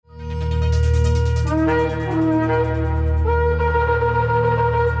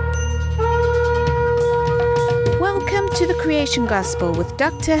Creation Gospel with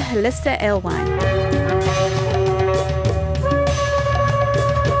Dr. Hollisa Alewine.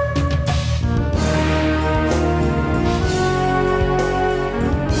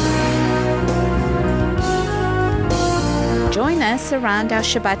 Join us around our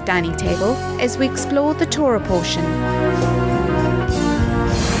Shabbat dining table as we explore the Torah portion.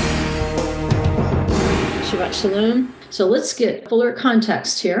 Shabbat Shalom. So let's get fuller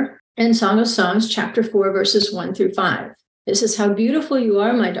context here. In Song of Songs, chapter 4, verses 1 through 5. It says, "How beautiful you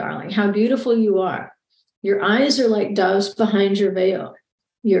are, my darling, how beautiful you are. Your eyes are like doves behind your veil.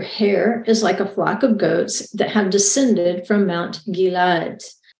 Your hair is like a flock of goats that have descended from Mount Gilad.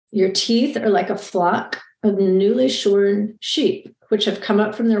 Your teeth are like a flock of newly shorn sheep, which have come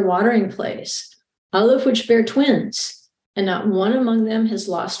up from their watering place, all of which bear twins, and not one among them has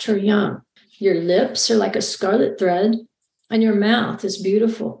lost her young. Your lips are like a scarlet thread, and your mouth is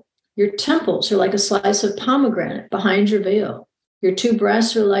beautiful. Your temples are like a slice of pomegranate behind your veil. Your two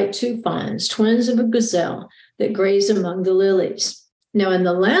breasts are like two fawns, twins of a gazelle that graze among the lilies." Now, in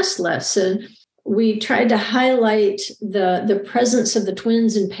the last lesson, we tried to highlight the presence of the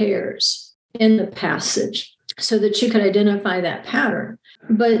twins in pairs in the passage so that you could identify that pattern.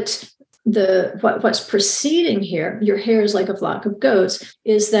 But what's preceding here, your hair is like a flock of goats,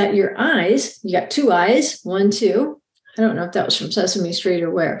 is that your eyes, you got two eyes, 1, 2. I don't know if that was from Sesame Street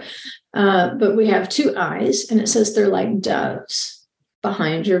or where, but we have two eyes, and it says they're like doves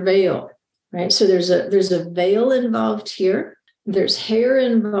behind your veil, right? So there's a veil involved here. There's hair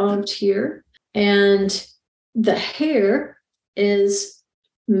involved here, and the hair is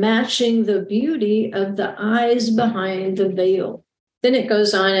matching the beauty of the eyes behind the veil. Then it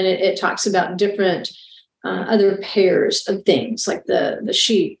goes on and it talks about different other pairs of things, like the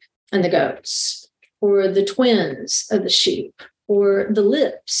sheep and the goats, or the twins of the sheep, or the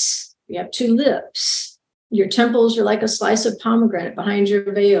lips. You have two lips. Your temples are like a slice of pomegranate behind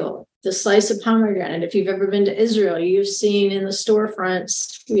your veil. The slice of pomegranate, if you've ever been to Israel, you've seen in the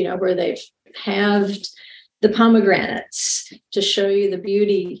storefronts, where they've halved the pomegranates to show you the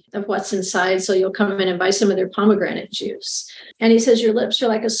beauty of what's inside. So you'll come in and buy some of their pomegranate juice. And he says, your lips are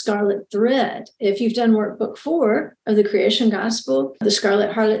like a scarlet thread. If you've done workbook 4 of the Creation Gospel, the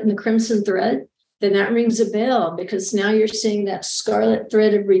scarlet harlot and the crimson thread, then that rings a bell, because now you're seeing that scarlet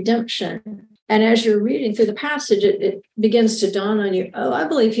thread of redemption. And as you're reading through the passage, it begins to dawn on you, oh, I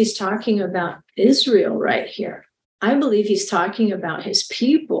believe he's talking about Israel right here. I believe he's talking about his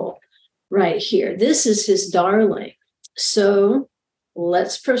people right here. This is his darling. So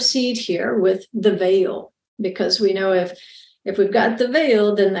let's proceed here with the veil, because we know if we've got the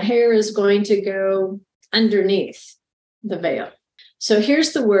veil, then the hair is going to go underneath the veil. So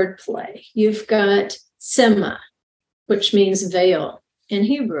here's the word play. You've got sema, which means veil in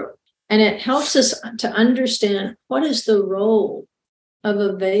Hebrew. And it helps us to understand what is the role of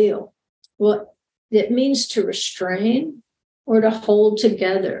a veil. Well, it means to restrain or to hold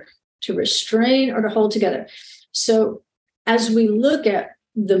together, to restrain or to hold together. So as we look at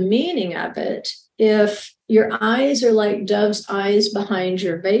the meaning of it, if your eyes are like dove's eyes behind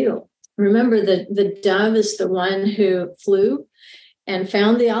your veil, remember that the dove is the one who flew and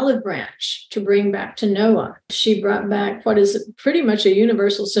found the olive branch to bring back to Noah. She brought back what is pretty much a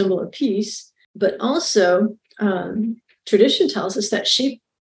universal symbol of peace, but also tradition tells us that she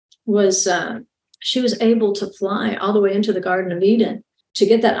was able to fly all the way into the Garden of Eden to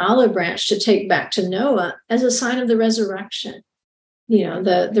get that olive branch to take back to Noah as a sign of the resurrection.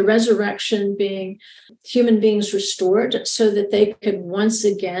 The resurrection being human beings restored so that they could once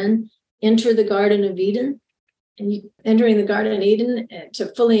again enter the Garden of Eden. And entering the Garden of Eden to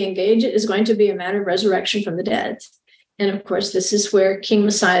fully engage it is going to be a matter of resurrection from the dead. And of course, this is where King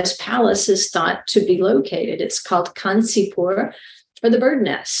Messiah's palace is thought to be located. It's called Kansipur, or the bird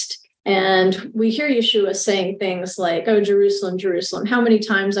nest. And we hear Yeshua saying things like, "Oh, Jerusalem, Jerusalem, how many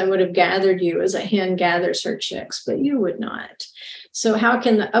times I would have gathered you as a hen gathers her chicks, but you would not. So how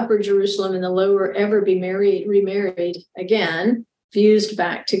can the upper Jerusalem and the lower ever be remarried again, fused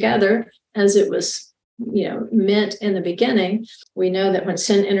back together as it was meant in the beginning?" We know that when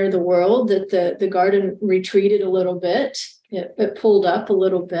sin entered the world, that the garden retreated a little bit. It pulled up a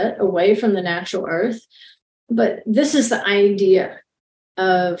little bit away from the natural earth. But this is the idea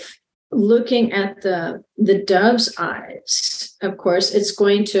of looking at the dove's eyes. Of course,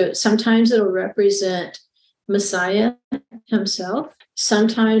 sometimes it'll represent Messiah himself.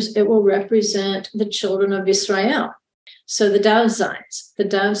 Sometimes it will represent the children of Israel. So the dove's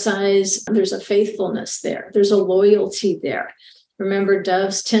eyes, there's a faithfulness there. There's a loyalty there. Remember,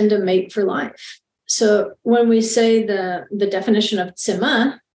 doves tend to mate for life. So when we say the definition of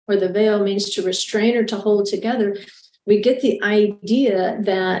tzima, or the veil, means to restrain or to hold together, we get the idea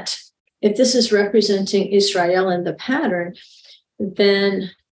that if this is representing Israel in the pattern,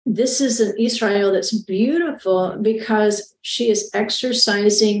 then this is an Israel that's beautiful because she is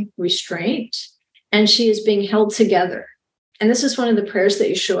exercising restraint and she is being held together. And this is one of the prayers that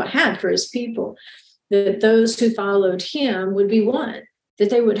Yeshua had for his people, that those who followed him would be one, that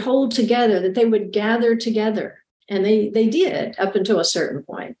they would hold together, that they would gather together. And they did up until a certain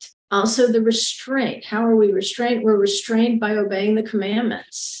point. Also, the restraint. How are we restrained? We're restrained by obeying the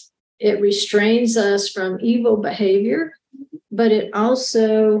commandments. It restrains us from evil behavior, but it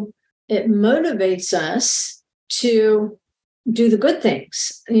motivates us to do the good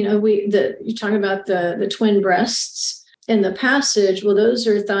things. You know, you talk about the twin breasts in the passage. Well, those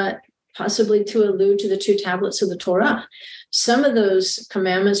are thought possibly to allude to the 2 tablets of the Torah. Some of those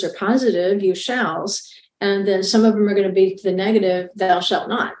commandments are positive, you shalls, and then some of them are going to be the negative, thou shalt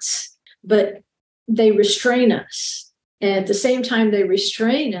nots. But they restrain us. And at the same time they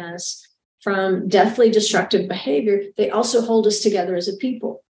restrain us from deathly destructive behavior, they also hold us together as a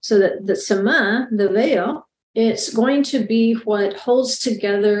people. So that the Sema, the veil, it's going to be what holds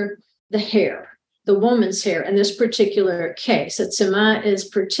together the hair, the woman's hair in this particular case. That Sema is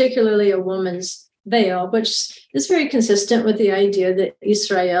particularly a woman's veil, which is very consistent with the idea that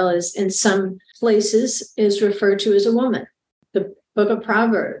Israel is in some places is referred to as a woman. The book of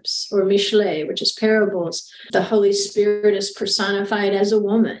Proverbs or Mishle, which is parables, the Holy Spirit is personified as a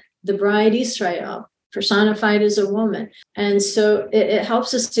woman. The bride Israel, personified as a woman. And so it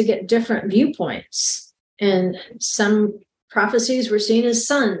helps us to get different viewpoints. And some prophecies we're seen as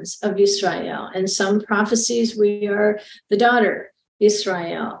sons of Israel, and some prophecies we are the daughter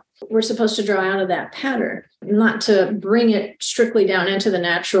Israel. We're supposed to draw out of that pattern, not to bring it strictly down into the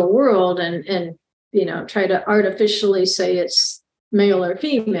natural world and try to artificially say it's male or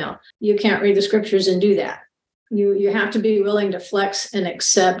female. You can't read the scriptures and do that. You have to be willing to flex and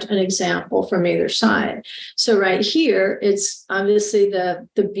accept an example from either side. So right here, it's obviously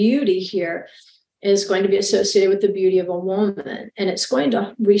the beauty here is going to be associated with the beauty of a woman, and it's going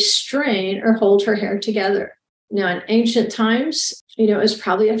to restrain or hold her hair together. Now, in ancient times, it was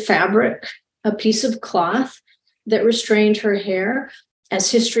probably a fabric, a piece of cloth that restrained her hair.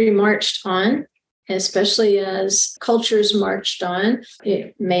 As history marched on, especially as cultures marched on,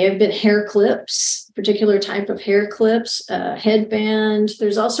 it may have been hair clips, particular type of hair clips, headband.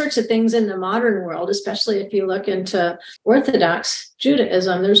 There's all sorts of things in the modern world, especially if you look into Orthodox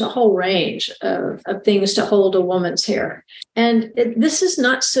Judaism. There's a whole range of things to hold a woman's hair. And this is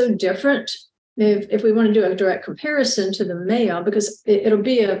not so different if we want to do a direct comparison to the male, because it'll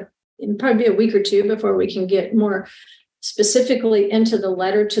probably be a week or two before we can get more specifically into the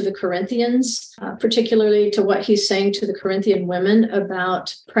letter to the Corinthians, particularly to what he's saying to the Corinthian women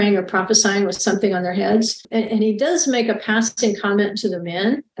about praying or prophesying with something on their heads. And he does make a passing comment to the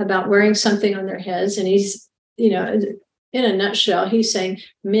men about wearing something on their heads. And he's, in a nutshell, he's saying,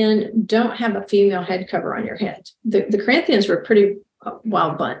 men, don't have a female head cover on your head. The Corinthians were a pretty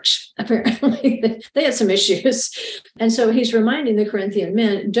wild bunch, apparently. They had some issues. And so he's reminding the Corinthian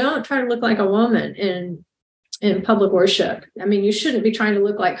men, don't try to look like a woman in public worship. I mean, you shouldn't be trying to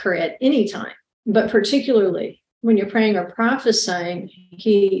look like her at any time, but particularly when you're praying or prophesying,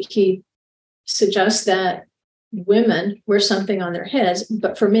 he suggests that women wear something on their heads,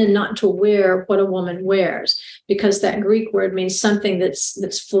 but for men not to wear what a woman wears, because that Greek word means something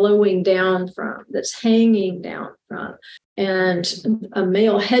that's flowing down from, that's hanging down from. And a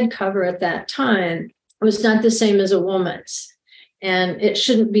male head cover at that time was not the same as a woman's. And it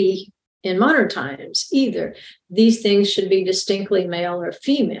shouldn't be in modern times either. These things should be distinctly male or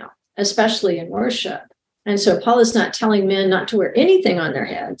female, especially in worship. And so Paul is not telling men not to wear anything on their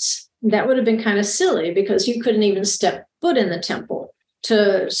heads. That would have been kind of silly, because you couldn't even step foot in the temple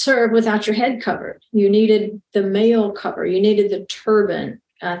to serve without your head covered. You needed the male cover. You needed the turban,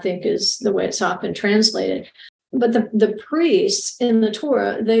 I think is the way it's often translated. But the priests in the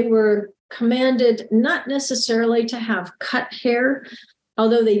Torah, they were commanded not necessarily to have cut hair,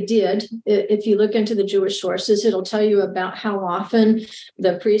 although they did. If you look into the Jewish sources, it'll tell you about how often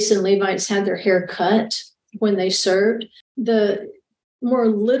the priests and Levites had their hair cut when they served. The more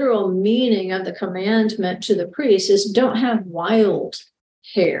literal meaning of the commandment to the priests is don't have wild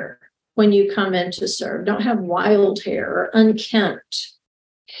hair when you come in to serve. Don't have wild hair or unkempt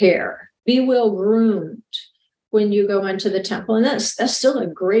hair. Be well groomed when you go into the temple. And that's still a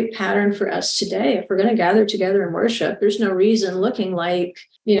great pattern for us today. If we're going to gather together and worship, there's no reason looking like,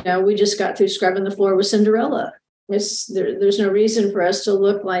 we just got through scrubbing the floor with Cinderella. There's no reason for us to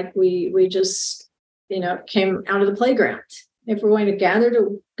look like we just, came out of the playground. If we're going to gather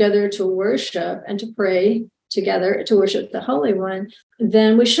together to worship and to pray together to worship the Holy One,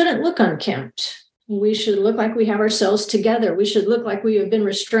 then we shouldn't look unkempt. We should look like we have ourselves together. We should look like we have been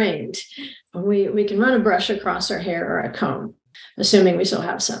restrained. We can run a brush across our hair or a comb, assuming we still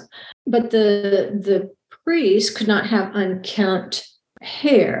have some. But the priest could not have unkempt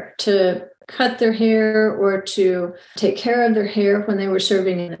hair to cut their hair or to take care of their hair when they were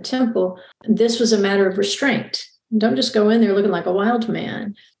serving in the temple. This was a matter of restraint. Don't just go in there looking like a wild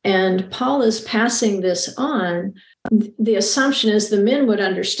man. And Paul is passing this on. The assumption is the men would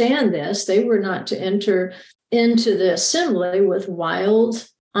understand this. They were not to enter into the assembly with wild,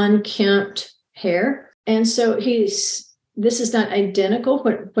 unkempt hair. And so this is not identical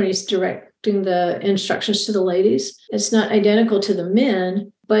when he's directing the instructions to the ladies. It's not identical to the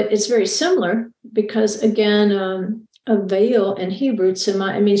men, but it's very similar because, again, a veil in Hebrew,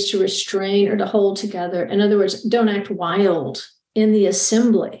 it means to restrain or to hold together. In other words, don't act wild in the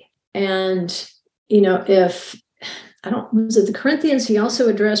assembly. And, was it the Corinthians he also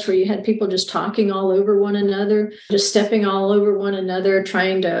addressed where you had people just talking all over one another, just stepping all over one another,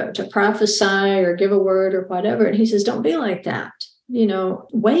 trying to prophesy or give a word or whatever. And he says, don't be like that.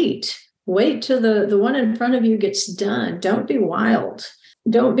 Wait till the one in front of you gets done. Don't be wild.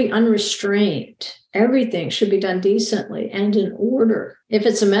 Don't be unrestrained. Everything should be done decently and in order. If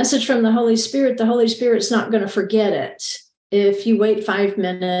it's a message from the Holy Spirit's not going to forget it. If you wait 5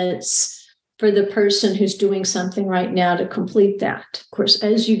 minutes for the person who's doing something right now to complete that. Of course,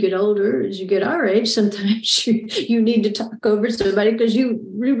 as you get older, as you get our age, sometimes you need to talk over somebody because you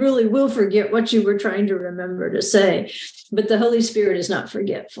really will forget what you were trying to remember to say. But the Holy Spirit is not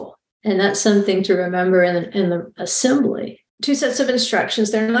forgetful. And that's something to remember in the assembly. 2 sets of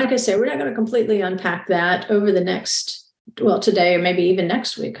instructions there. And like I say, we're not going to completely unpack that over today or maybe even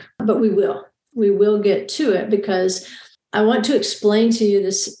next week, but we will. We will get to it because I want to explain to you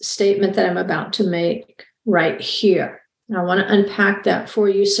this statement that I'm about to make right here. And I want to unpack that for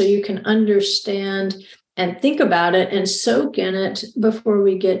you so you can understand and think about it and soak in it before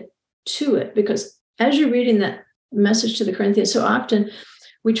we get to it. Because as you're reading that message to the Corinthians, so often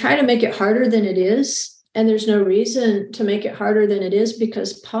we try to make it harder than it is. And there's no reason to make it harder than it is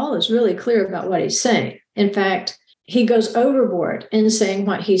because Paul is really clear about what he's saying. In fact, he goes overboard in saying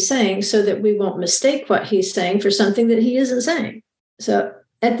what he's saying so that we won't mistake what he's saying for something that he isn't saying. So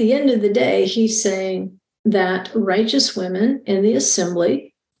at the end of the day, he's saying that righteous women in the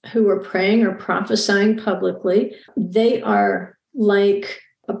assembly who are praying or prophesying publicly, they are like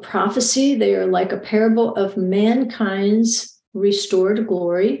a prophecy. They are like a parable of mankind's restored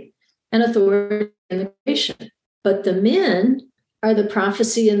glory and authority in the creation. But the men are the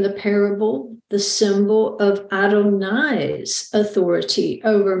prophecy in the parable, the symbol of Adonai's authority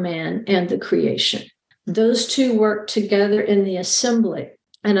over man and the creation. Those two work together in the assembly.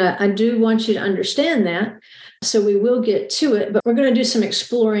 And I do want you to understand that. So we will get to it, but we're going to do some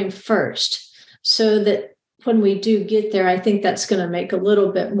exploring first so that when we do get there, I think that's going to make a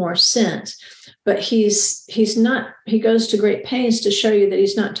little bit more sense. But he goes to great pains to show you that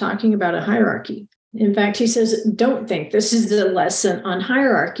he's not talking about a hierarchy. In fact, he says, don't think this is a lesson on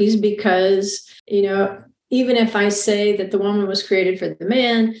hierarchies because, even if I say that the woman was created for the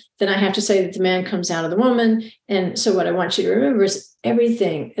man, then I have to say that the man comes out of the woman. And so what I want you to remember is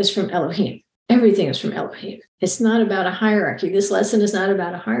everything is from Elohim. Everything is from Elohim. It's not about a hierarchy. This lesson is not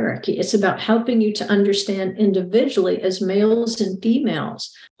about a hierarchy. It's about helping you to understand individually as males and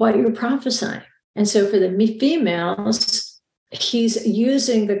females what you're prophesying. And so for the females, he's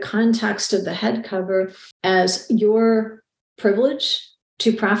using the context of the head cover as your privilege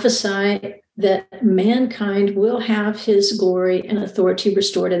to prophesy that mankind will have his glory and authority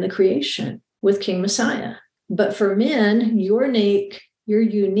restored in the creation with King Messiah. But for men, your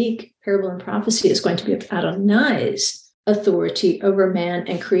unique parable and prophecy is going to be of Adonai's authority over man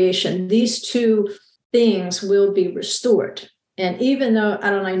and creation. These two things will be restored. And even though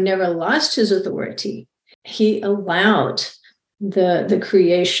Adonai never lost his authority, he allowed the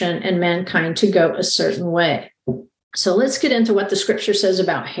creation and mankind to go a certain way. So let's get into what the scripture says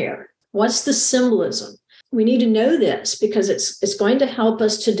about hair. What's the symbolism? We need to know this because it's going to help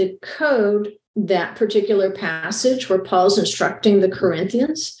us to decode that particular passage where Paul's instructing the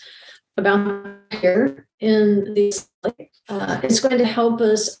Corinthians about hair in these. It's going to help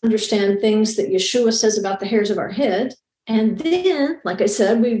us understand things that Yeshua says about the hairs of our head. And then, like I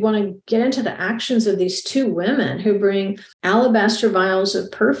said, we want to get into the actions of these two women who bring alabaster vials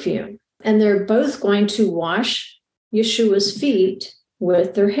of perfume. And they're both going to wash Yeshua's feet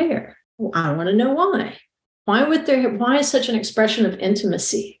with their hair. Well, I want to know why. Why is such an expression of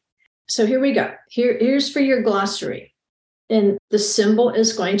intimacy? So here we go. Here's for your glossary. And the symbol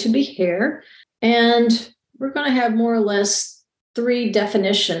is going to be hair. And we're going to have more or less three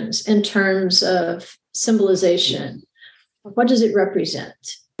definitions in terms of symbolization. What does it represent?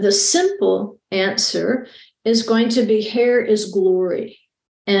 The simple answer is going to be hair is glory.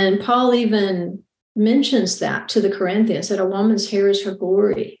 And Paul even mentions that to the Corinthians, that a woman's hair is her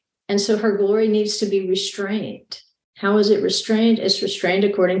glory. And so her glory needs to be restrained. How is it restrained? It's restrained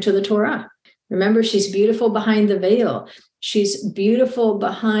according to the Torah. Remember, she's beautiful behind the veil. She's beautiful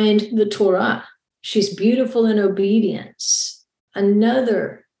behind the Torah. She's beautiful in obedience.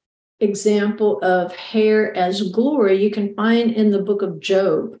 Another example of hair as glory you can find in the book of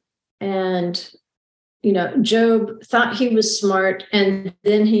Job. And, Job thought he was smart, and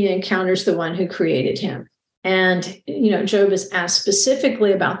then he encounters the one who created him. And, Job is asked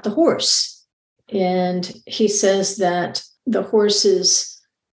specifically about the horse. And he says that the horse's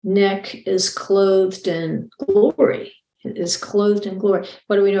neck is clothed in glory. It is clothed in glory.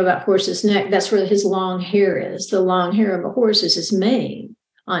 What do we know about horse's neck? That's where his long hair is. The long hair of a horse is his mane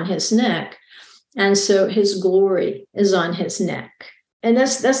on his neck. And so his glory is on his neck. And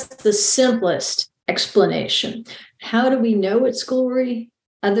that's the simplest explanation. How do we know it's glory?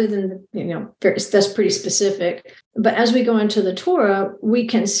 Other than, that's pretty specific. But as we go into the Torah, we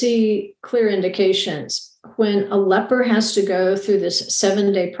can see clear indications. When a leper has to go through this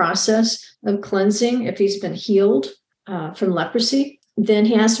 7-day process of cleansing, if he's been healed from leprosy, then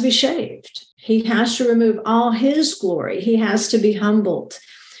he has to be shaved. He has to remove all his glory. He has to be humbled,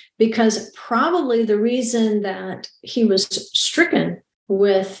 because probably the reason that he was stricken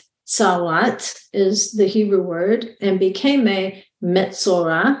with tzalat is the Hebrew word, and became a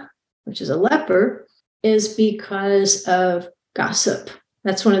metzorah, which is a leper, is because of gossip.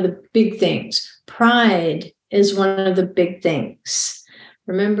 That's one of the big things. Pride is one of the big things.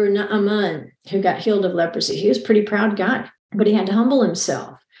 Remember Naaman, who got healed of leprosy. He was a pretty proud guy, but he had to humble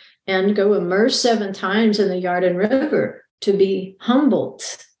himself and go immerse 7 times in the Yarden River to be humbled.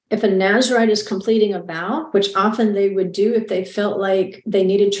 If a Nazirite is completing a vow, which often they would do if they felt like they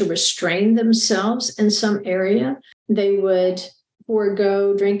needed to restrain themselves in some area, they would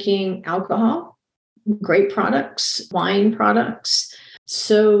forego drinking alcohol, grape products, wine products.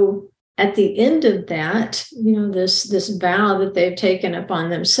 So at the end of that, this vow that they've taken upon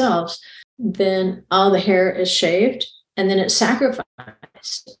themselves, then all the hair is shaved and then it's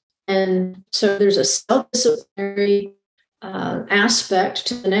sacrificed. And so there's a self-disciplinary aspect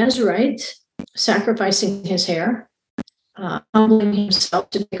to the Nazirite, sacrificing his hair, humbling himself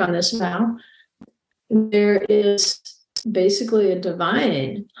to take on this vow. There is basically a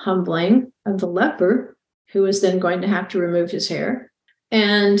divine humbling of the leper, who is then going to have to remove his hair.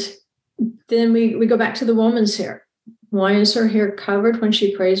 And then we go back to the woman's hair. Why is her hair covered when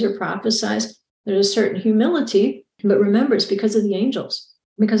she prays or prophesies? There's a certain humility, but remember, it's because of the angels,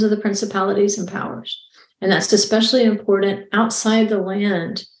 because of the principalities and powers. And that's especially important outside the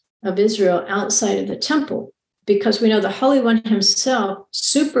land of Israel, outside of the temple, because we know the Holy One himself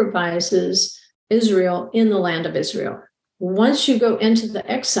supervises Israel in the land of Israel. Once you go into the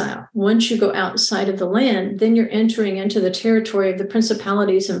exile, once you go outside of the land, then you're entering into the territory of the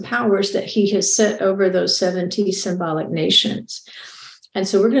principalities and powers that he has set over those 70 symbolic nations. And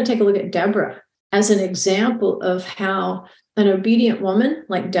so we're going to take a look at Deborah as an example of how an obedient woman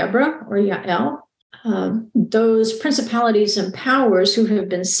like Deborah or Yael, those principalities and powers who have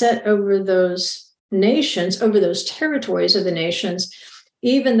been set over those nations, over those territories of the nations,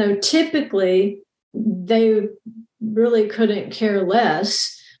 even though typically they really couldn't care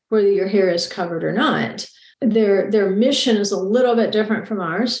less whether your hair is covered or not. Their mission is a little bit different from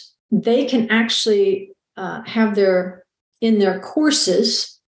ours. They can actually have in their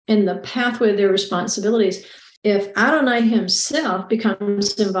courses, in the pathway of their responsibilities, if Adonai himself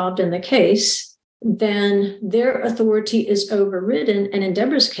becomes involved in the case, then their authority is overridden. And in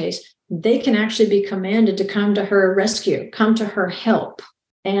Deborah's case, they can actually be commanded to come to her rescue, come to her help.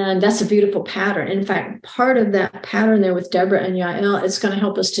 And that's a beautiful pattern. In fact, part of that pattern there with Deborah and Yael, it's going to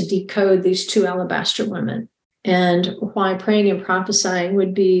help us to decode these 2 alabaster women, and why praying and prophesying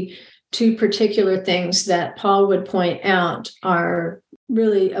would be 2 particular things that Paul would point out are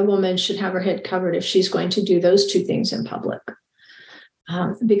really, a woman should have her head covered if she's going to do those 2 things in public,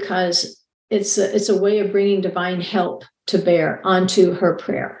 because it's a way of bringing divine help to bear onto her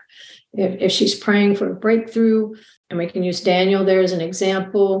prayer. If she's praying for a breakthrough, and we can use Daniel there as an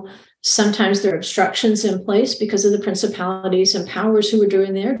example, sometimes there are obstructions in place because of the principalities and powers who are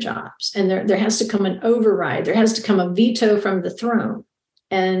doing their jobs. And there has to come an override. There has to come a veto from the throne.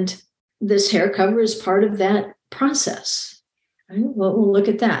 And this hair cover is part of that process. Right? We'll look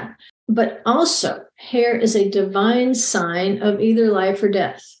at that. But also, hair is a divine sign of either life or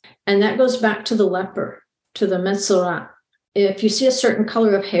death. And that goes back to the leper. to the Metzora. If you see a certain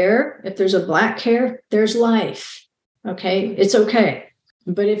color of hair, if there's a black hair, there's life. Okay, it's okay.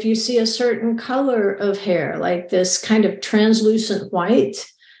 But if you see a certain color of hair, like this kind of translucent white,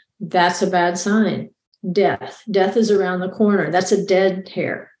 that's a bad sign. Death. Death is around the corner. That's a dead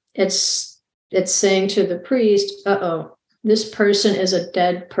hair. It's saying to the priest, uh-oh, this person is a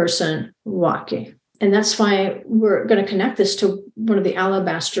dead person walking. And that's why we're going to connect this to one of the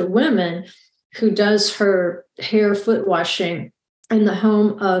alabaster women who does her hair foot washing in the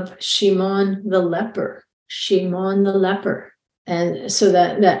home of Shimon the leper. Shimon the leper. And so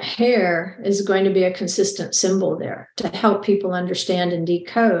that hair is going to be a consistent symbol there to help people understand and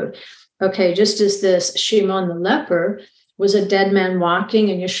decode. Okay, just as this Shimon the leper was a dead man walking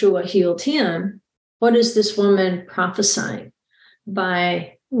and Yeshua healed him, what is this woman prophesying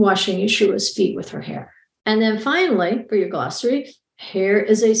by washing Yeshua's feet with her hair? And then finally, for your glossary, hair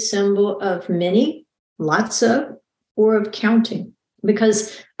is a symbol of many, lots of, or of counting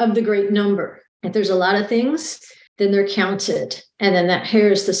because of the great number. If there's a lot of things, then they're counted. And then that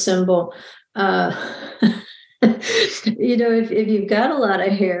hair is the symbol. If you've got a lot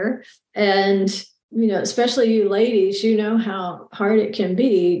of hair and, especially you ladies, you know how hard it can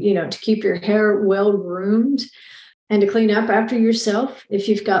be, to keep your hair well groomed and to clean up after yourself if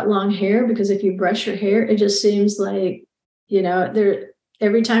you've got long hair, because if you brush your hair, it just seems like,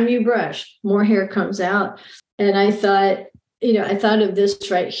 every time you brush, more hair comes out. And I thought of this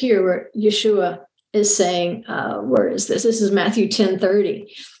right here where Yeshua is saying, where is this? This is Matthew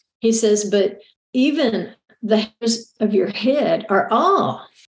 10:30. He says, but even the hairs of your head are all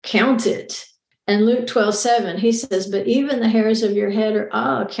counted. And Luke 12:7, he says, but even the hairs of your head are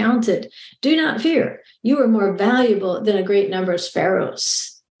all counted. Do not fear. You are more valuable than a great number of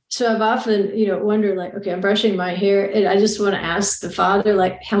sparrows. So I've often, wondered, like, okay, I'm brushing my hair, and I just want to ask the Father,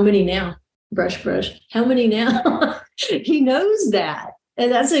 like, how many now? Brush. How many now? He knows that.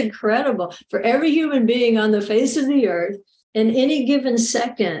 And that's incredible. For every human being on the face of the earth, in any given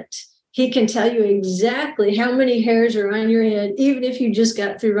second, he can tell you exactly how many hairs are on your head, even if you just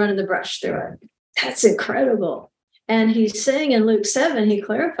got through running the brush through it. That's incredible. And he's saying in Luke 7, he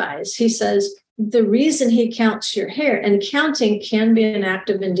clarifies, he says, the reason he counts your hair, and counting can be an act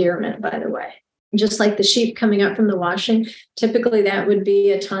of endearment, by the way, just like the sheep coming up from the washing. Typically, that would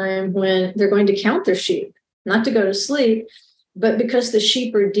be a time when they're going to count their sheep, not to go to sleep, but because the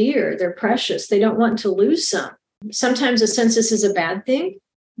sheep are dear, they're precious. They don't want to lose some. Sometimes a census is a bad thing,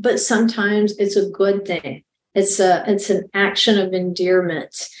 but sometimes it's a good thing. It's an action of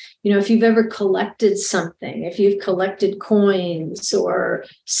endearment. If you've ever collected something, if you've collected coins or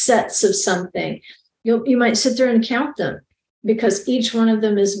sets of something, you might sit there and count them because each one of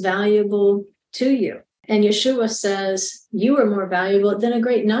them is valuable to you. And Yeshua says, you are more valuable than a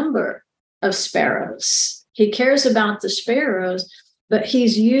great number of sparrows. He cares about the sparrows, but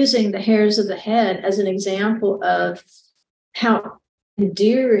he's using the hairs of the head as an example of how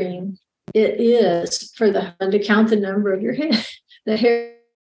endearing it is for the husband to count the number of your hair. The hair,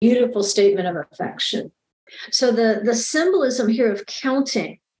 beautiful statement of affection. So the symbolism here of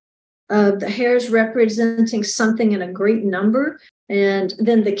counting, the hairs representing something in a great number, and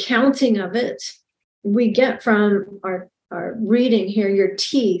then the counting of it, we get from our reading here, your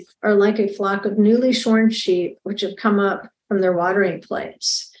teeth are like a flock of newly shorn sheep, which have come up from their watering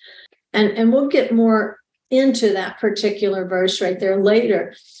place. And we'll get more into that particular verse right there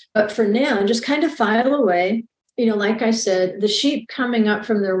later. But for now, just kind of file away, like I said, the sheep coming up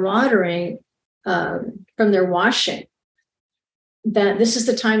from their watering, from their washing, that this is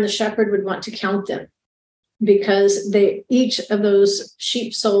the time the shepherd would want to count them because each of those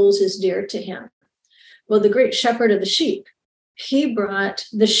sheep souls is dear to him. Well, the great shepherd of the sheep, he brought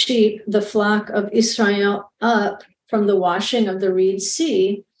the sheep, the flock of Israel, up from the washing of the Reed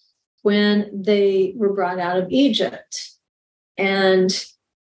Sea when they were brought out of Egypt. And,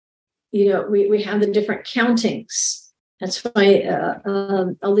 we have the different countings. That's why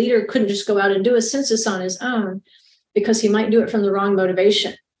a leader couldn't just go out and do a census on his own because he might do it from the wrong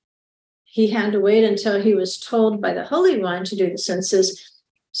motivation. He had to wait until he was told by the Hollisa to do the census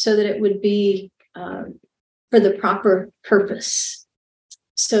so that it would be for the proper purpose.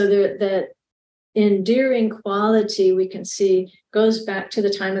 So that endearing quality we can see goes back to the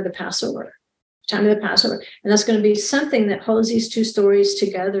time of the Passover. And that's going to be something that holds these two stories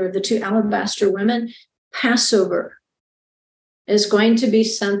together. The two alabaster women, Passover is going to be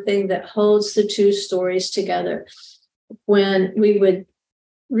something that holds the two stories together. When we would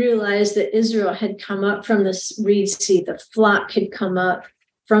realize that Israel had come up from this Reed Sea, the flock had come up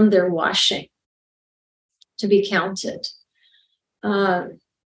from their washing to be counted.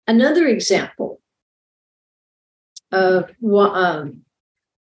 Another example of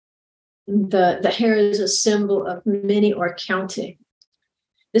the hair is a symbol of many or counting.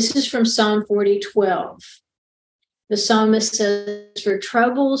 This is from Psalm 40:12. The psalmist says, "For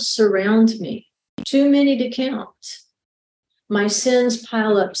troubles surround me, too many to count. My sins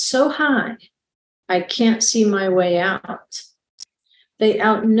pile up so high, I can't see my way out. They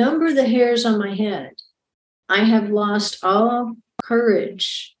outnumber the hairs on my head. I have lost all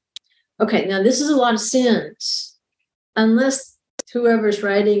courage." Okay, now this is a lot of sins. Unless whoever's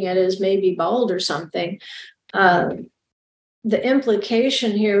writing it is maybe bald or something. The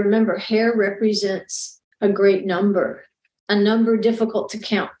implication here, remember, hair represents a great number, a number difficult to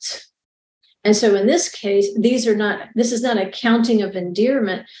count. And so in this case, this is not a counting of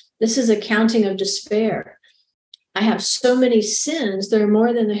endearment. This is a counting of despair. I have so many sins, they're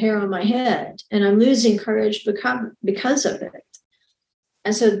more than the hair on my head, and I'm losing courage because of it.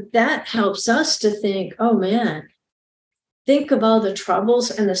 And so that helps us to think, oh man, think of all the troubles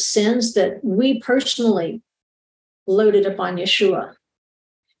and the sins that we personally loaded upon Yeshua.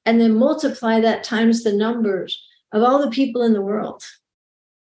 And then multiply that times the numbers of all the people in the world.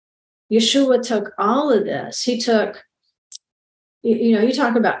 Yeshua took all of this. He took, you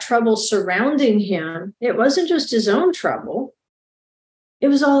talk about trouble surrounding him. It wasn't just his own trouble. It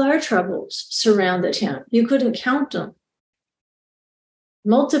was all our troubles surrounded him. You couldn't count them.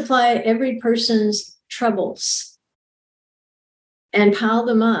 Multiply every person's troubles and pile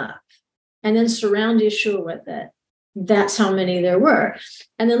them up and then surround Yeshua with it. That's how many there were.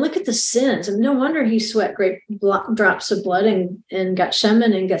 And then look at the sins. And no wonder he sweat great drops of blood in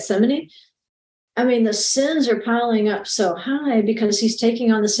Gethsemane. I mean, the sins are piling up so high because he's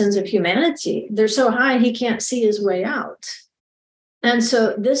taking on the sins of humanity. They're so high, he can't see his way out. And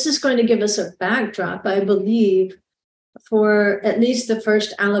so this is going to give us a backdrop, I believe, for at least the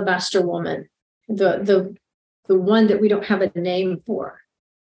first alabaster woman, the one that we don't have a name for.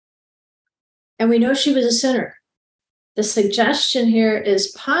 And we know she was a sinner. The suggestion here is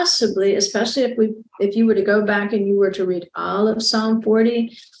possibly, especially if you were to go back and you were to read all of Psalm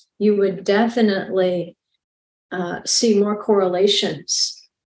 40, you would definitely see more correlations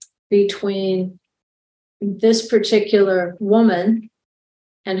between this particular woman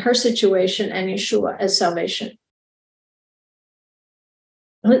and her situation and Yeshua as salvation.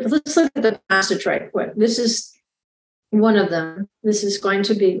 Let's look at the passage right quick. This is one of them. This is going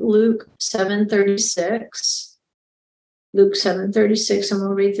to be Luke 7:36. Luke 7:36, and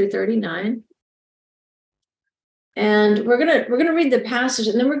we'll read through 39. And we're gonna read the passage,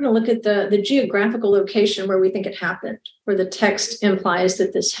 and then we're gonna look at the geographical location where we think it happened, where the text implies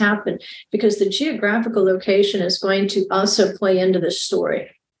that this happened, because the geographical location is going to also play into this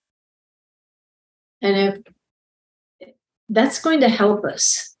story. And if that's going to help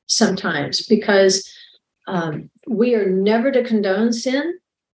us sometimes, because we are never to condone sin.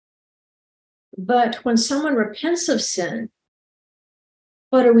 But when someone repents of sin,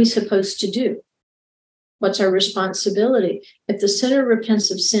 what are we supposed to do? What's our responsibility? If the sinner repents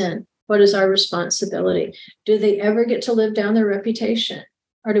of sin, what is our responsibility? Do they ever get to live down their reputation?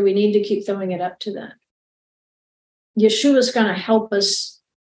 Or do we need to keep throwing it up to them? Yeshua is going to help us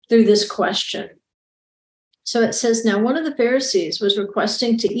through this question. So it says, now one of the Pharisees was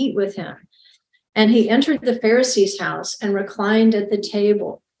requesting to eat with him, and he entered the Pharisee's house and reclined at the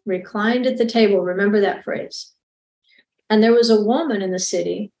table. Reclined at the table, remember that phrase. And there was a woman in the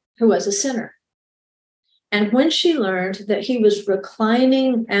city who was a sinner. And when she learned that he was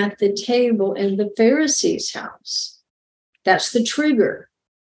reclining at the table in the Pharisee's house, that's the trigger.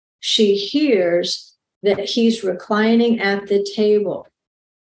 She hears that he's reclining at the table.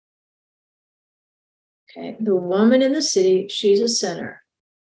 Okay, the woman in the city, she's a sinner.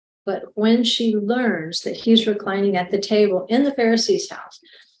 But when she learns that he's reclining at the table in the Pharisee's house,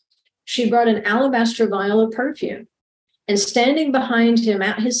 she brought an alabaster vial of perfume, and standing behind him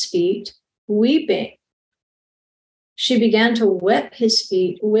at his feet, weeping, she began to wet his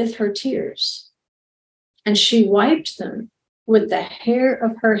feet with her tears, and she wiped them with the hair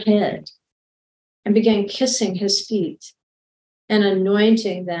of her head and began kissing his feet and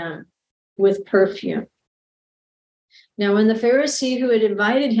anointing them with perfume. Now, when the Pharisee who had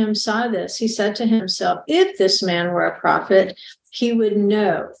invited him saw this, he said to himself, if this man were a prophet, he would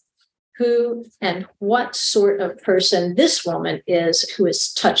know who and what sort of person this woman is who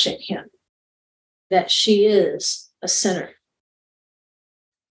is touching him, that she is a sinner.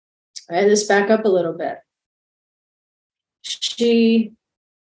 All right, let's back up a little bit. If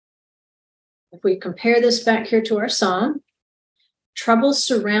we compare this back here to our psalm, troubles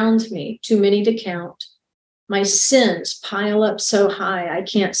surround me, too many to count. My sins pile up so high, I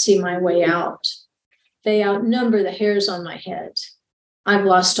can't see my way out. They outnumber the hairs on my head. I've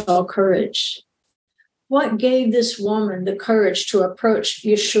lost all courage. What gave this woman the courage to approach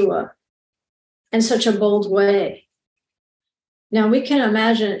Yeshua in such a bold way? Now, we can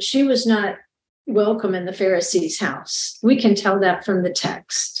imagine she was not welcome in the Pharisee's house. We can tell that from the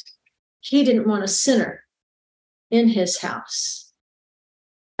text. He didn't want a sinner in his house.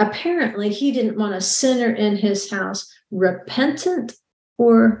 Apparently, he didn't want a sinner in his house, repentant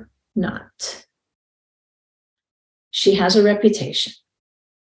or not. She has a reputation.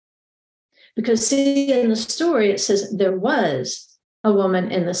 Because, see, in the story, it says there was a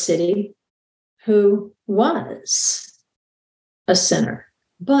woman in the city who was a sinner.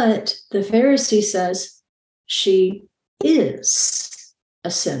 But the Pharisee says she is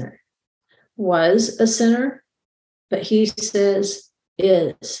a sinner. Was a sinner, but he says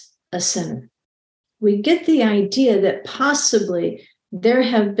is a sinner. We get the idea that possibly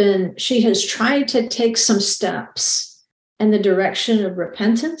she has tried to take some steps in the direction of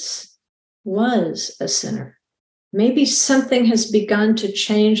repentance, was a sinner. Maybe something has begun to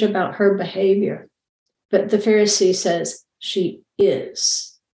change about her behavior, but the Pharisee says she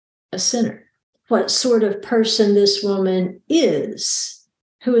is a sinner. What sort of person this woman is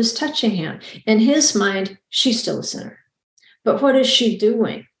who is touching him? In his mind, she's still a sinner. But what is she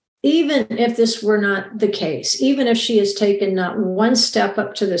doing? Even if this were not the case, even if she has taken not one step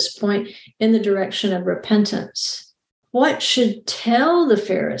up to this point in the direction of repentance, what should tell the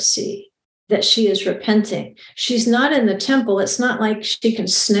Pharisee that she is repenting? She's not in the temple. It's not like she can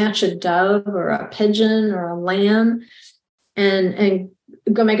snatch a dove or a pigeon or a lamb and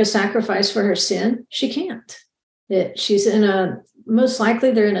go make a sacrifice for her sin. She can't. She's most likely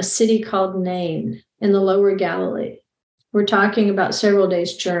they're in a city called Nain in the lower Galilee. We're talking about several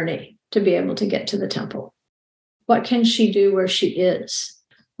days' journey to be able to get to the temple. What can she do where she is?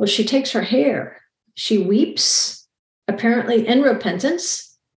 Well, she takes her hair. She weeps, apparently in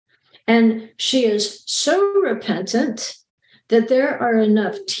repentance. And she is so repentant that there are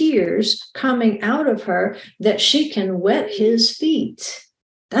enough tears coming out of her that she can wet his feet.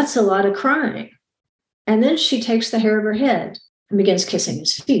 That's a lot of crying. And then she takes the hair of her head and begins kissing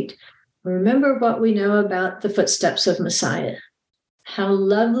his feet. Remember what we know about the footsteps of Messiah. How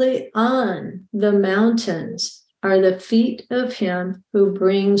lovely on the mountains are the feet of him who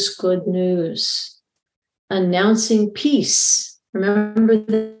brings good news, announcing peace. Remember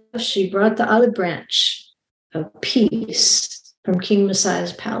that she brought the olive branch of peace from King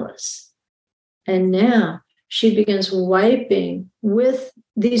Messiah's palace. And now she begins wiping with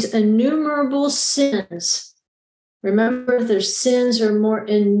these innumerable sins. Remember, their sins are more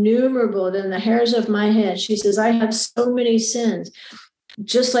innumerable than the hairs of my head. She says, I have so many sins,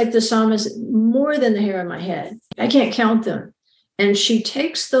 just like the psalmist, more than the hair of my head. I can't count them. And she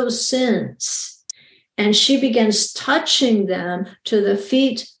takes those sins and she begins touching them to the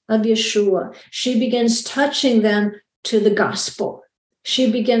feet of Yeshua. She begins touching them to the gospel.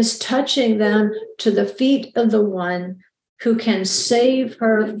 She begins touching them to the feet of the one who can save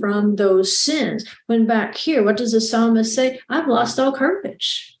her from those sins. When back here, what does the psalmist say? I've lost all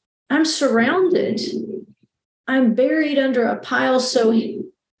courage. I'm surrounded. I'm buried under a pile of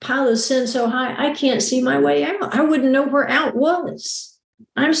sin so high, I can't see my way out. I wouldn't know where out was.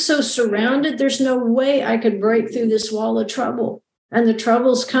 I'm so surrounded, there's no way I could break through this wall of trouble. And the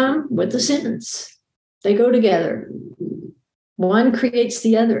troubles come with the sins. They go together. One creates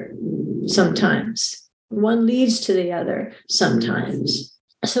the other sometimes. One leads to the other sometimes.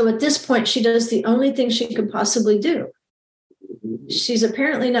 So at this point, she does the only thing she could possibly do. She's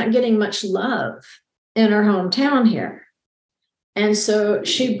apparently not getting much love in her hometown here. And so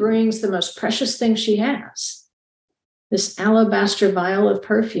she brings the most precious thing she has, this alabaster vial of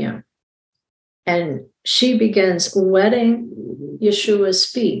perfume. And she begins wetting Yeshua's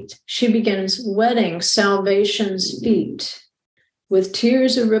feet. She begins wetting salvation's feet with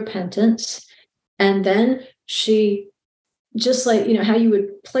tears of repentance. And then she, just like, how you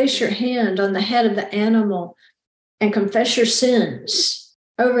would place your hand on the head of the animal and confess your sins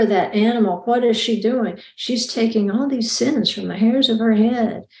over that animal. What is she doing? She's taking all these sins from the hairs of her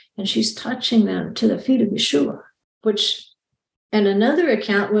head and she's touching them to the feet of Yeshua, which, in another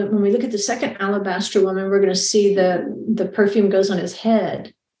account, when we look at the second alabaster woman, we're going to see the perfume goes on his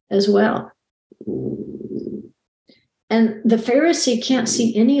head as well. And the Pharisee can't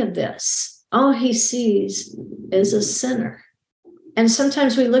see any of this. All he sees is a sinner. And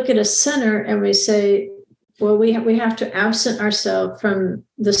sometimes we look at a sinner and we say, well, we have to absent ourselves from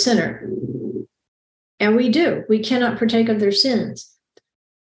the sinner. And we do. We cannot partake of their sins.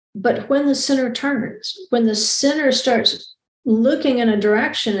 But when the sinner turns, when the sinner starts looking in a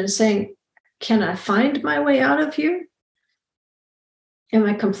direction and saying, Can I find my way out of here? Am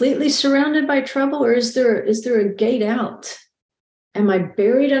I completely surrounded by trouble, or is there a gate out? Am I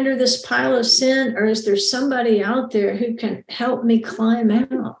buried under this pile of sin, or is there somebody out there who can help me climb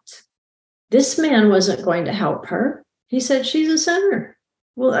out? This man wasn't going to help her. He said, she's a sinner.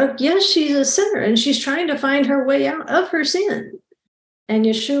 Well, yes, she's a sinner, and she's trying to find her way out of her sin. And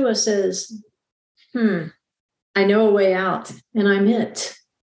Yeshua says, I know a way out, and I'm it.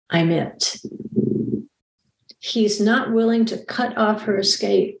 I'm it. He's not willing to cut off her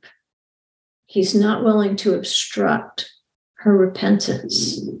escape. He's not willing to obstruct her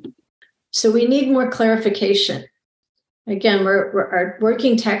repentance. So we need more clarification. Again, our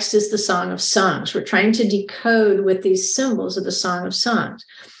working text is the Song of Songs. We're trying to decode with these symbols of the Song of Songs.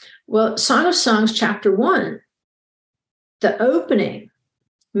 Well, Song of Songs, chapter 1, the opening,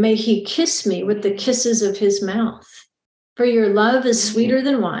 may he kiss me with the kisses of his mouth. For your love is sweeter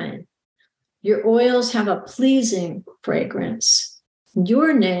than wine. Your oils have a pleasing fragrance.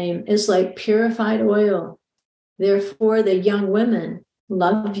 Your name is like purified oil. Therefore, the young women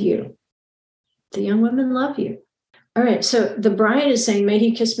love you. The young women love you. All right, so the bride is saying, may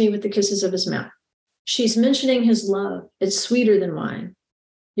he kiss me with the kisses of his mouth. She's mentioning his love. It's sweeter than wine.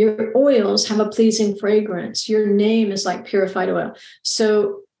 Your oils have a pleasing fragrance. Your name is like purified oil.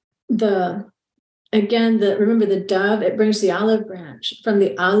 So remember the dove, it brings the olive branch. From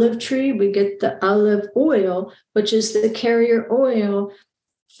the olive tree, we get the olive oil, which is the carrier oil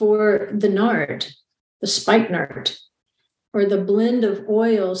for the nard, the spikenard, or the blend of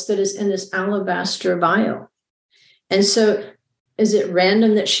oils that is in this alabaster vial. And so is it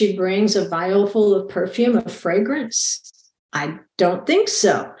random that she brings a vial full of perfume, of fragrance? I don't think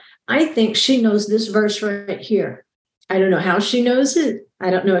so. I think she knows this verse right here. I don't know how she knows it. I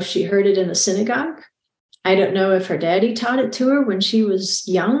don't know if she heard it in the synagogue. I don't know if her daddy taught it to her when she was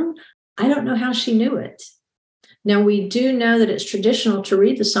young. I don't know how she knew it. Now, we do know that it's traditional to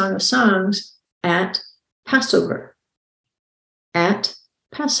read the Song of Songs at Passover. At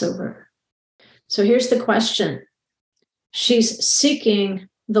Passover. So here's the question. She's seeking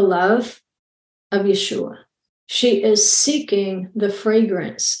the love of Yeshua. She is seeking the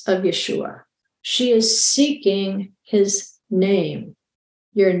fragrance of Yeshua. She is seeking his name.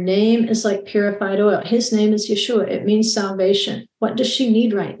 Your name is like purified oil. His name is Yeshua. It means salvation. What does she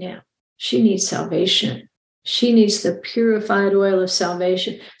need right now? She needs salvation. She needs the purified oil of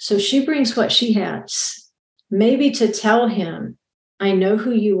salvation. So she brings what she has, maybe to tell him, I know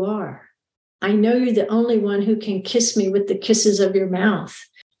who you are. I know you're the only one who can kiss me with the kisses of your mouth.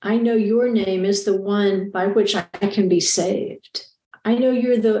 I know your name is the one by which I can be saved. I know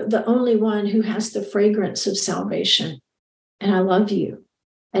you're the only one who has the fragrance of salvation. And I love you.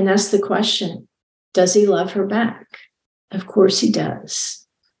 And that's the question. Does he love her back? Of course he does.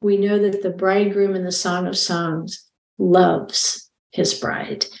 We know that the bridegroom in the Song of Songs loves his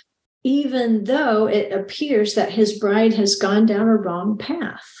bride, even though it appears that his bride has gone down a wrong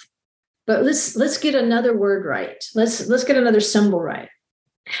path. But let's get another word right. Let's get another symbol right.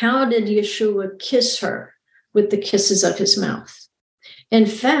 How did Yeshua kiss her with the kisses of his mouth? In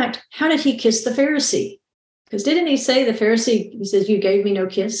fact, how did he kiss the Pharisee? Because didn't he say the Pharisee, he says, you gave me no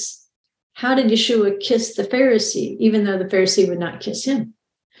kiss? How did Yeshua kiss the Pharisee, even though the Pharisee would not kiss him?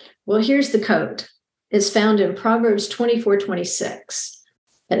 Well, here's the code. It's found in Proverbs 24:26.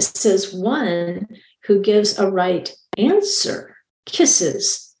 It says, one who gives a right answer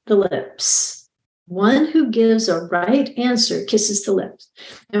kisses the lips. One who gives a right answer kisses the lips.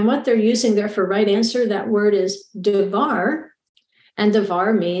 And what they're using there for right answer, that word is devar, and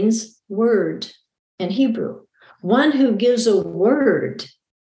devar means word in Hebrew. One who gives a word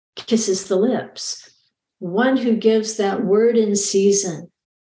kisses the lips. One who gives that word in season.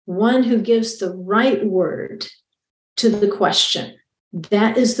 One who gives the right word to the question.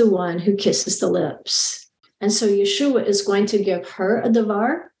 That is the one who kisses the lips. And so Yeshua is going to give her a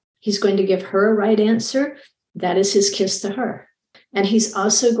devar. He's going to give her a right answer. That is his kiss to her. And he's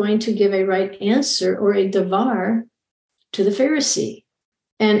also going to give a right answer or a devar to the Pharisee.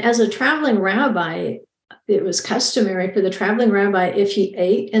 And as a traveling rabbi, it was customary for the traveling rabbi, if he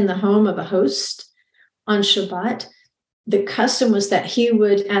ate in the home of a host on Shabbat, the custom was that he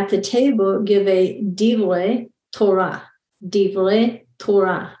would at the table give a divrei Torah. Divrei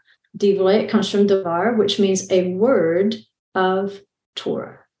Torah. Divrei, it comes from devar, which means a word of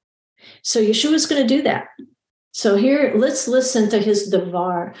Torah. So Yeshua is going to do that. So here, let's listen to his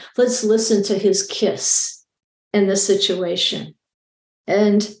devar. Let's listen to his kiss in this situation.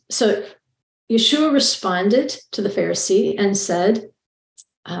 And so Yeshua responded to the Pharisee and said,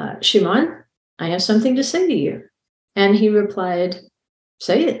 Shimon, I have something to say to you. And he replied,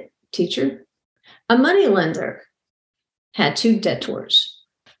 say it, teacher. A moneylender had 2 debtors.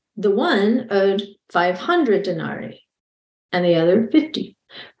 The one owed 500 denarii and the other 50.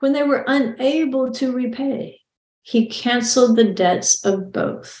 When they were unable to repay, he canceled the debts of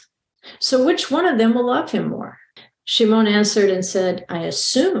both. So which one of them will love him more? Shimon answered and said, I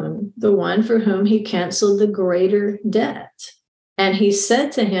assume the one for whom he canceled the greater debt. And he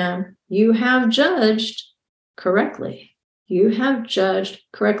said to him, you have judged correctly. You have judged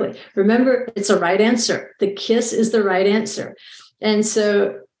correctly. Remember, it's a right answer. The kiss is the right answer. And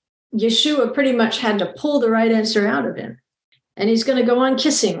so Yeshua pretty much had to pull the right answer out of him. And he's going to go on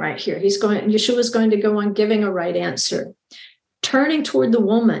kissing right here. Yeshua is going to go on giving a right answer. Turning toward the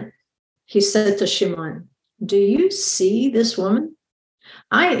woman, he said to Shimon, do you see this woman?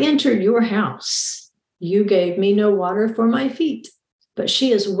 I entered your house. You gave me no water for my feet, but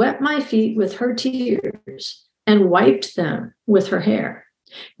she has wet my feet with her tears and wiped them with her hair.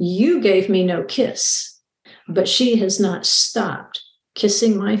 You gave me no kiss, but she has not stopped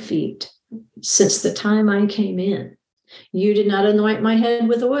kissing my feet since the time I came in. You did not anoint my head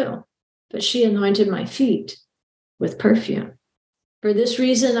with oil, but she anointed my feet with perfume. For this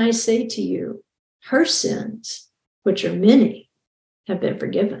reason, I say to you, her sins, which are many, have been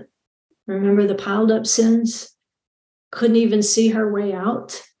forgiven. Remember the piled up sins? Couldn't even see her way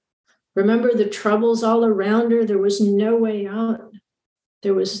out. Remember the troubles all around her? There was no way out.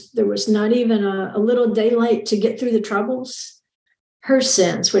 There was not even a little daylight to get through the troubles. Her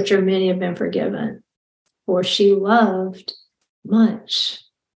sins, which are many, have been forgiven. For she loved much.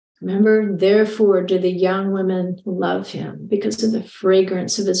 Remember, therefore do the young women love him, because of the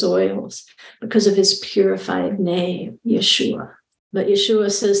fragrance of his oils, because of his purified name, Yeshua. But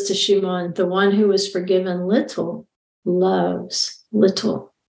Yeshua says to Shimon, the one who is forgiven little loves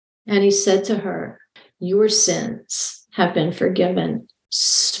little. And he said to her, your sins have been forgiven.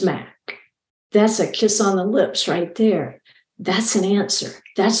 Smack. That's a kiss on the lips right there. That's an answer.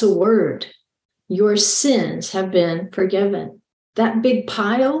 That's a word. Your sins have been forgiven. That big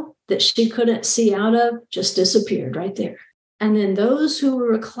pile that she couldn't see out of just disappeared right there. And then those who were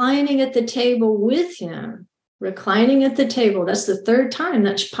reclining at the table with him, reclining at the table, that's the third time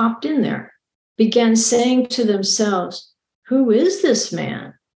that's popped in there, began saying to themselves, who is this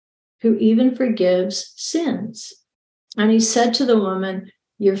man who even forgives sins? And he said to the woman,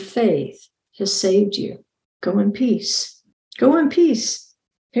 your faith has saved you. Go in peace. Go in peace.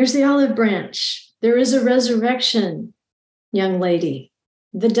 Here's the olive branch. There is a resurrection, young lady.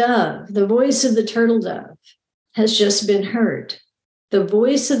 The dove, the voice of the turtle dove, has just been heard. The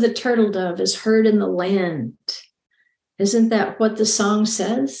voice of the turtle dove is heard in the land. Isn't that what the song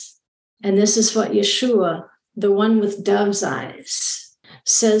says? And this is what Yeshua, the one with dove's eyes,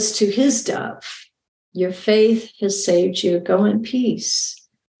 says to his dove. Your faith has saved you. Go in peace.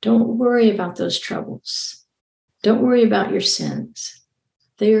 Don't worry about those troubles. Don't worry about your sins.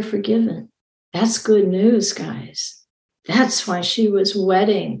 They are forgiven. That's good news, guys. That's why she was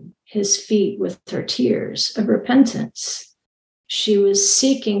wetting his feet with her tears of repentance. She was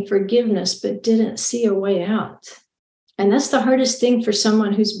seeking forgiveness, but didn't see a way out. And that's the hardest thing for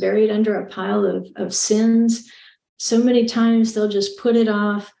someone who's buried under a pile of sins. So many times they'll just put it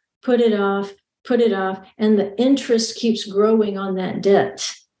off, put it off, put it off, and the interest keeps growing on that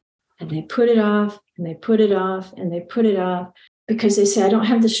debt. And they put it off, and they put it off, and they put it off, because they say, I don't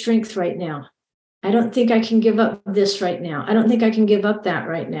have the strength right now. I don't think I can give up this right now. I don't think I can give up that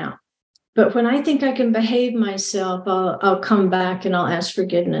right now. But when I think I can behave myself, I'll come back and I'll ask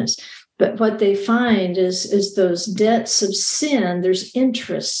forgiveness. But what they find is those debts of sin, there's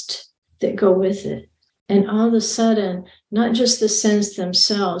interest that go with it. And all of a sudden, not just the sins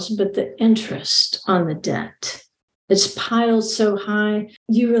themselves, but the interest on the debt. It's piled so high,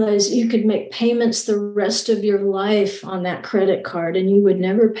 you realize you could make payments the rest of your life on that credit card and you would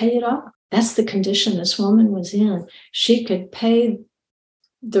never pay it off. That's the condition this woman was in. She could pay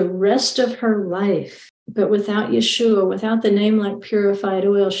the rest of her life, but without Yeshua, without the name like purified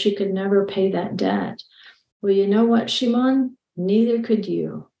oil, she could never pay that debt. Well, you know what, Shimon? Neither could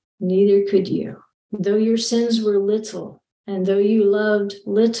you. Neither could you. Though your sins were little, and though you loved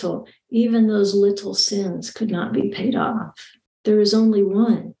little, even those little sins could not be paid off. There is only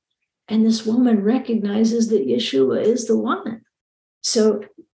one. And this woman recognizes that Yeshua is the one. So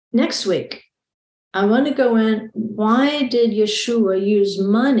next week, I want to go in, why did Yeshua use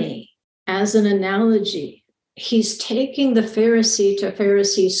money as an analogy? He's taking the Pharisee to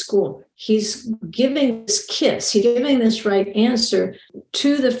Pharisee school. He's giving this kiss, he's giving this right answer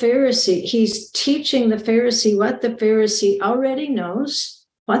to the Pharisee. He's teaching the Pharisee what the Pharisee already knows,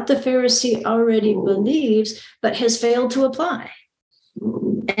 what the Pharisee already believes, but has failed to apply.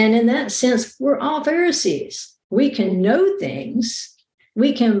 And in that sense, we're all Pharisees. We can know things,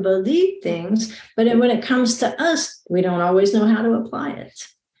 we can believe things, but when it comes to us, we don't always know how to apply it.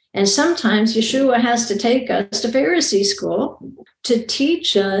 And sometimes Yeshua has to take us to Pharisee school to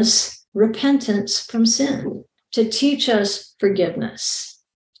teach us repentance from sin, to teach us forgiveness,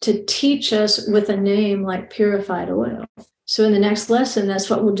 to teach us with a name like purified oil. So in the next lesson, that's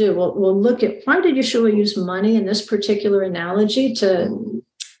what we'll do. We'll look at why did Yeshua use money in this particular analogy to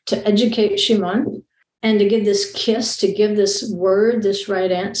educate Shimon and to give this kiss, to give this word, this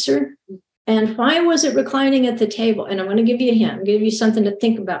right answer. And why was it reclining at the table? And I'm going to give you a hint. I'm going to give you something to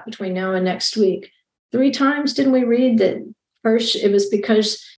think about between now and next week. 3 times, didn't we read that first it was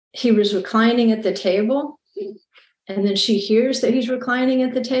because he was reclining at the table? And then she hears that he's reclining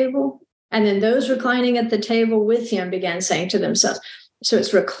at the table. And then those reclining at the table with him began saying to themselves. So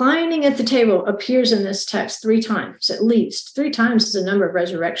it's reclining at the table appears in this text 3 times, at least. 3 times is a number of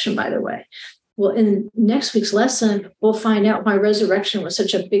resurrection, by the way. Well, in next week's lesson, we'll find out why resurrection was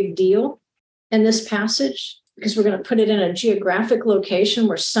such a big deal in this passage, because we're going to put it in a geographic location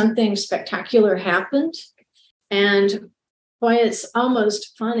where something spectacular happened. And why it's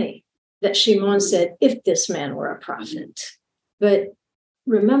almost funny that Shimon said, if this man were a prophet. But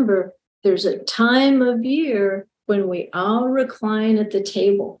remember, there's a time of year when we all recline at the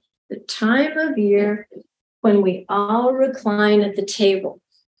table. The time of year when we all recline at the table.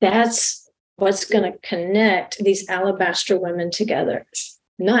 That's what's going to connect these alabaster women together.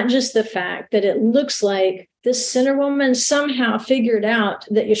 Not just the fact that it looks like this sinner woman somehow figured out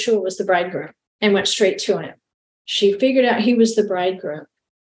that Yeshua was the bridegroom and went straight to him. She figured out he was the bridegroom.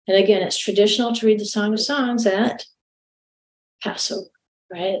 And again, it's traditional to read the Song of Songs at Passover,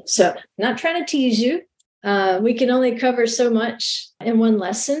 right? So not trying to tease you. We can only cover so much in one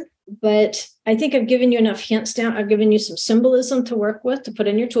lesson, but I think I've given you enough hints down. I've given you some symbolism to work with, to put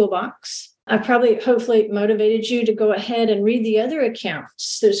in your toolbox. I probably, hopefully, motivated you to go ahead and read the other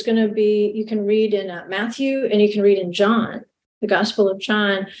accounts. There's going to be, you can read in Matthew and you can read in John, the Gospel of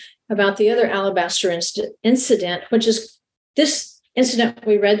John, about the other alabaster incident, which is this incident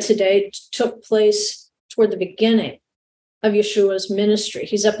we read today took place toward the beginning of Yeshua's ministry.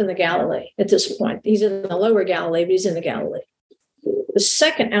 He's up in the Galilee at this point. He's in the lower Galilee, but he's in the Galilee. The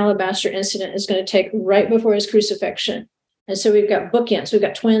second alabaster incident is going to take right before his crucifixion. And so we've got bookends. We've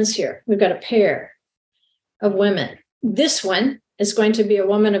got twins here. We've got a pair of women. This one is going to be a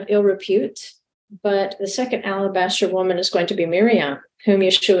woman of ill repute, but the second alabaster woman is going to be Miriam, whom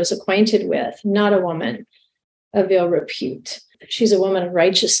Yeshua is acquainted with, not a woman of ill repute. She's a woman of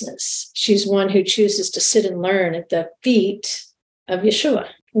righteousness. She's one who chooses to sit and learn at the feet of Yeshua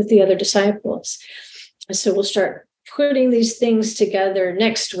with the other disciples. And so we'll start putting these things together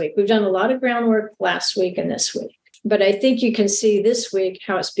next week. We've done a lot of groundwork last week and this week. But I think you can see this week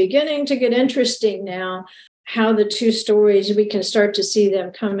how it's beginning to get interesting now, how the 2 stories, we can start to see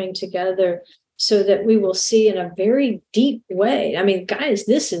them coming together so that we will see in a very deep way. I mean, guys,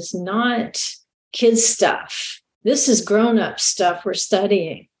 this is not kids stuff. This is grown-up stuff we're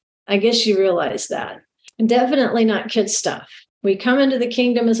studying. I guess you realize that. Definitely not kids stuff. We come into the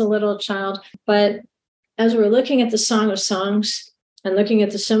kingdom as a little child, but as we're looking at the Song of Songs, and looking at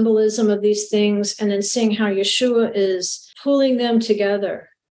the symbolism of these things and then seeing how Yeshua is pulling them together,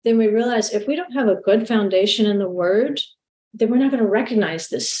 then we realize if we don't have a good foundation in the word, then we're not going to recognize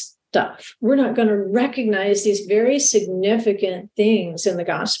this stuff. We're not going to recognize these very significant things in the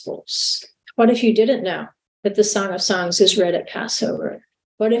Gospels. What if you didn't know that the Song of Songs is read at Passover?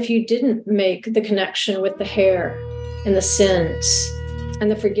 What if you didn't make the connection with the hair and the sins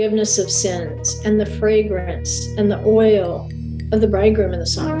and the forgiveness of sins and the fragrance and the oil of the bridegroom in the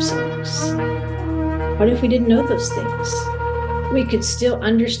Song of Songs? What if we didn't know those things? We could still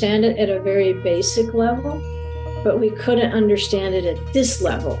understand it at a very basic level, but we couldn't understand it at this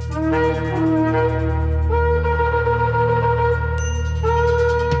level.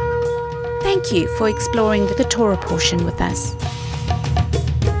 Thank you for exploring the Torah portion with us.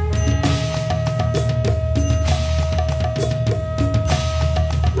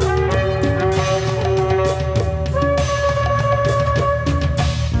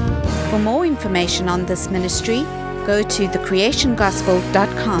 For more information on this ministry, go to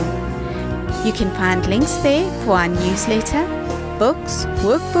thecreationgospel.com. You can find links there for our newsletter, books,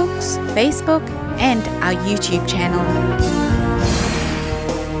 workbooks, Facebook, and our YouTube channel.